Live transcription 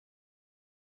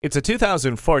It's a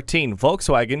 2014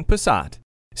 Volkswagen Passat.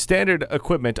 Standard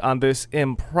equipment on this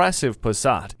impressive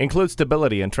Passat includes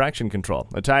stability and traction control,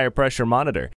 a tire pressure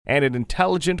monitor, and an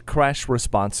intelligent crash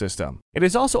response system. It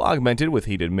is also augmented with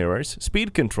heated mirrors,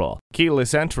 speed control,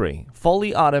 keyless entry,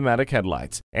 fully automatic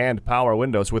headlights, and power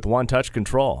windows with one-touch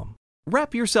control.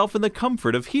 Wrap yourself in the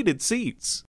comfort of heated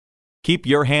seats. Keep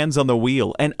your hands on the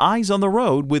wheel and eyes on the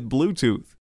road with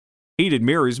Bluetooth. Heated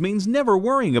mirrors means never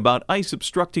worrying about ice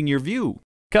obstructing your view.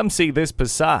 Come see this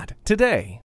Passat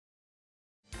today.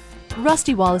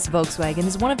 Rusty Wallis Volkswagen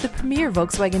is one of the premier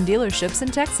Volkswagen dealerships in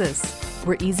Texas.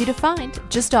 We're easy to find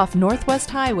just off Northwest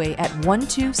Highway at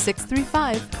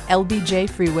 12635 LBJ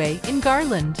Freeway in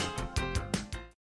Garland.